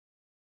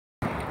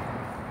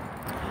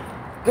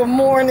Good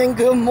morning,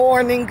 good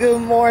morning, good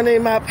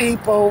morning, my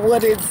people.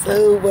 What it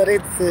do, what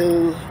it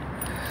do.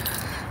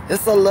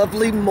 It's a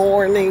lovely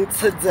morning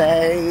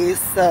today,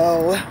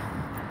 so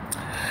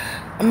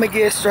I'm gonna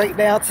get straight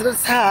down to the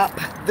top.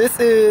 This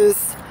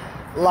is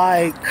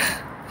like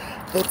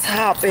the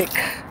topic,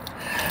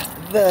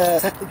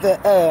 the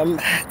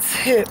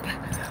tip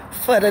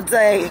for the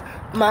day,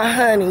 my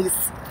honeys.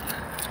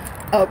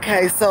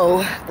 Okay, so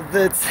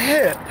the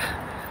tip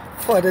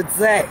for the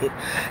day,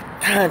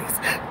 honeys.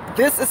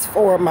 This is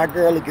for my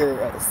girly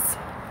girls,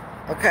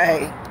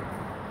 okay?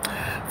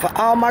 For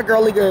all my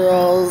girly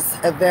girls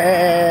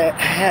that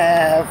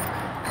have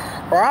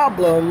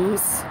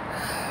problems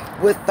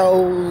with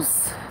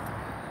those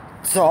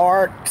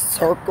dark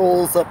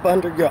circles up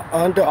under your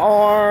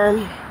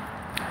underarm.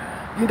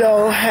 You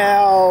know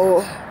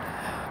how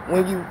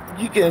when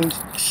you can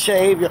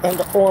shave your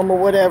underarm or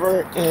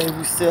whatever and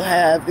you still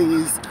have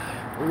these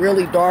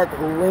really dark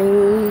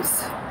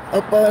rings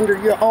up under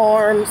your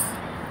arms?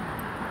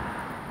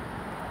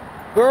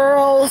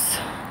 Girls,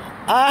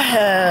 I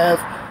have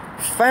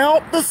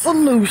found the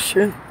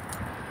solution.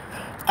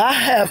 I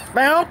have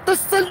found the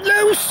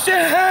solution,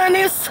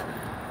 honeys.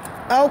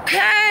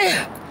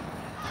 Okay?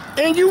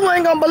 And you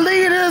ain't gonna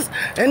believe this.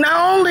 And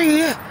not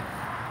only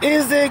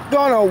is it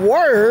gonna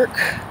work,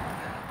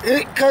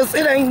 because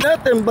it ain't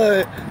nothing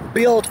but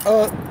built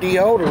up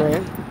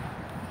deodorant.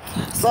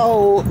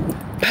 So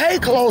pay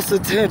close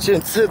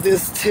attention to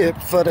this tip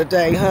for the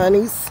day,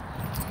 honeys.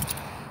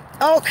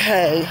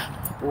 Okay.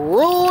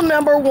 Rule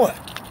number one.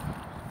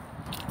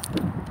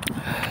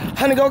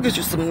 Honey, go get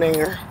you some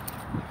Nair.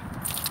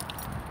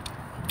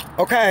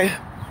 Okay?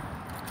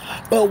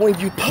 But when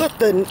you put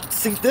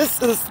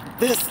this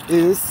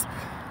is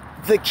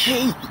the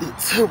key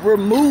to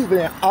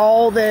removing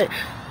all that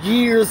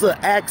years of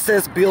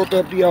excess built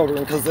up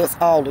deodorant, because that's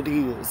all it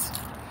is.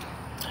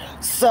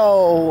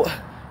 So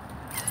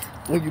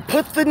when you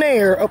put the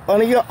Nair up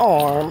under your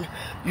arm,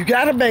 you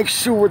got to make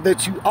sure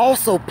that you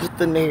also put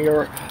the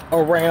Nair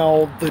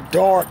around the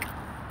dark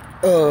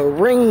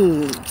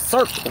ring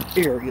circle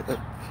area.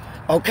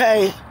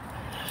 Okay?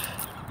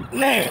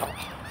 Now,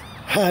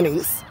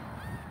 honeys,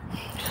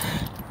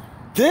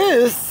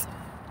 this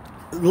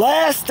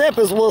last step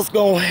is what's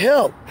going to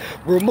help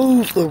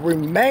remove the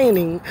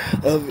remaining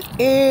of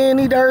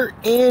any dirt,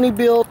 any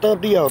built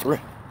up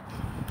deodorant.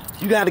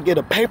 You got to get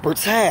a paper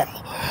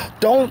towel.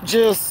 Don't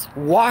just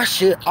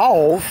wash it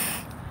off.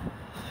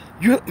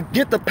 You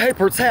get the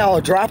paper towel,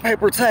 a dry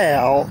paper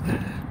towel,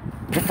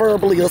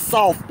 preferably a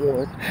soft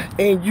one,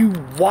 and you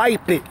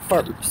wipe it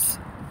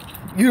first.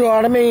 You know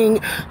what I mean?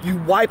 You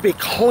wipe it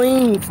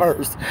clean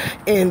first,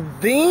 and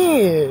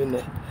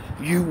then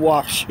you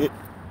wash it.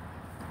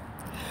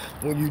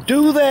 When you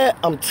do that,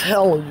 I'm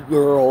telling you,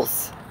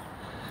 girls,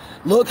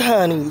 look,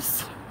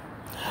 honeys,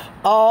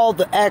 all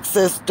the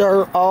excess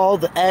dirt, all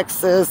the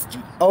excess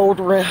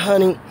deodorant,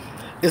 honey,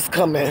 is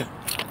coming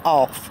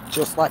off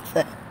just like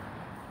that.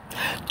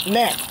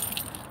 Now,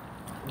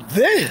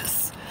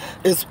 this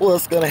is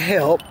what's going to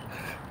help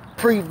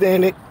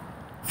prevent it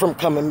from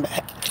coming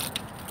back.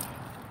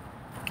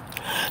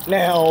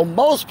 Now,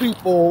 most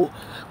people,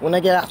 when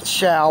they get out the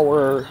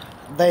shower,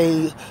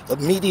 they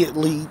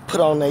immediately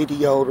put on their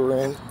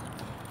deodorant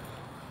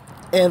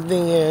and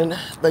then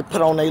they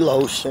put on their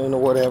lotion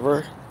or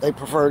whatever they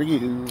prefer to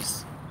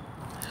use.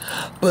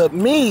 But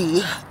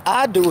me,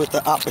 I do it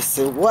the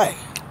opposite way.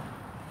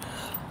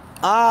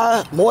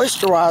 I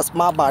moisturize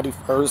my body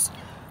first.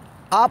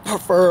 I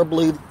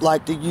preferably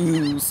like to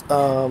use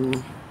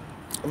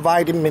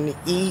vitamin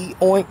E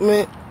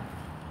ointment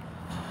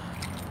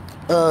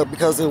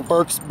because it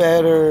works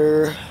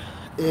better.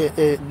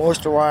 It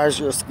moisturizes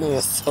your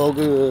skin so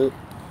good.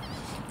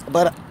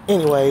 But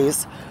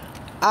anyways,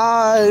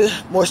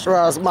 I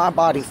moisturize my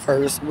body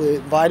first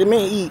with vitamin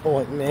E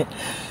ointment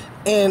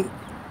and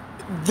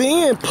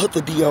then put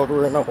the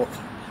deodorant on.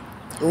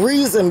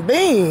 Reason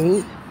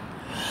being,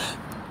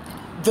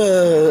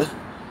 the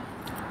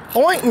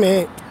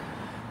ointment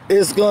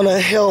is gonna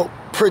help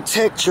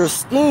protect your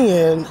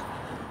skin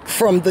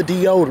from the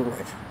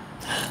deodorant.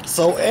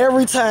 So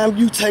every time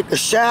you take a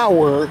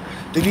shower,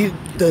 the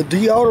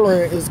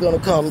deodorant is gonna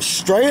come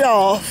straight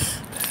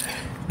off,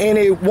 and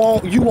you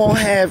won't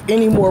have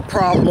any more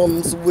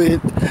problems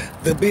with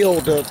the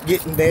buildup,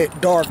 getting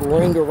that dark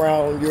ring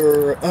around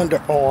your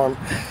underarm.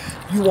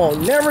 You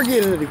won't never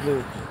get it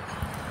again.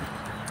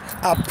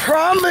 I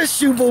promise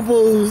you,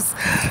 boo-boos.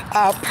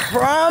 I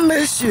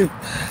promise you.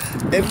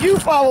 If you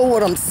follow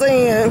what I'm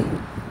saying,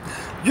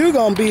 you're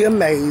going to be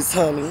amazed,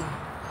 honey.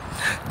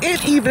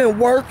 It even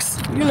works,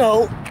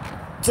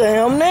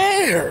 damn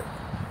near.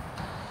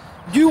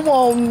 You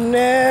won't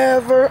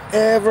never,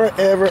 ever,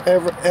 ever,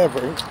 ever,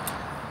 ever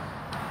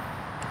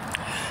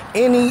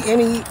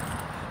any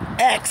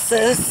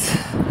excess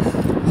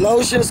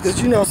lotions,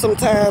 because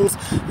sometimes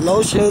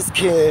lotions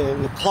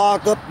can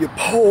clog up your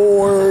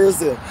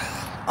pores and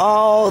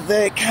all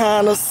that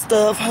kind of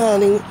stuff,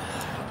 honey.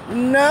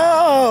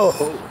 No.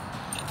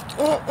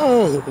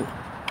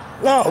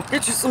 No,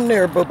 get you some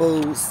Nair,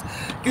 boo-boos.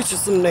 Get you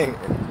some Nair.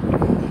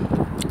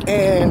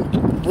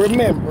 And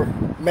remember,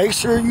 make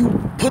sure you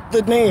put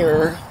the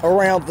Nair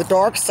around the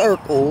dark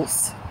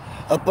circles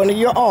up under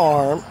your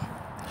arm.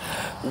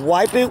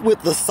 Wipe it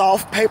with the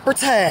soft paper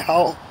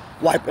towel.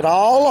 Wipe it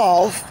all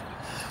off.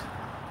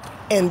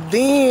 And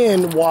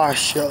then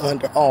wash your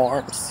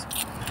underarms.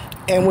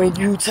 And when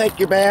you take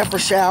your bath or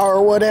shower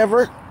or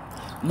whatever,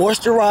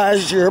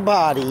 moisturize your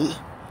body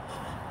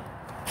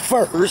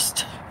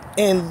first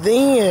and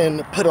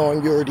then put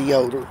on your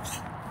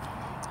deodorant.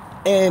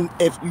 And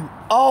if you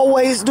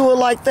always do it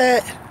like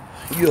that,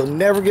 you'll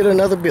never get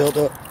another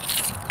buildup.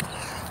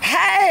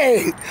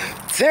 Hey,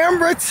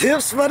 timber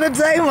tips for the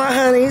day, my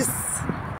honeys.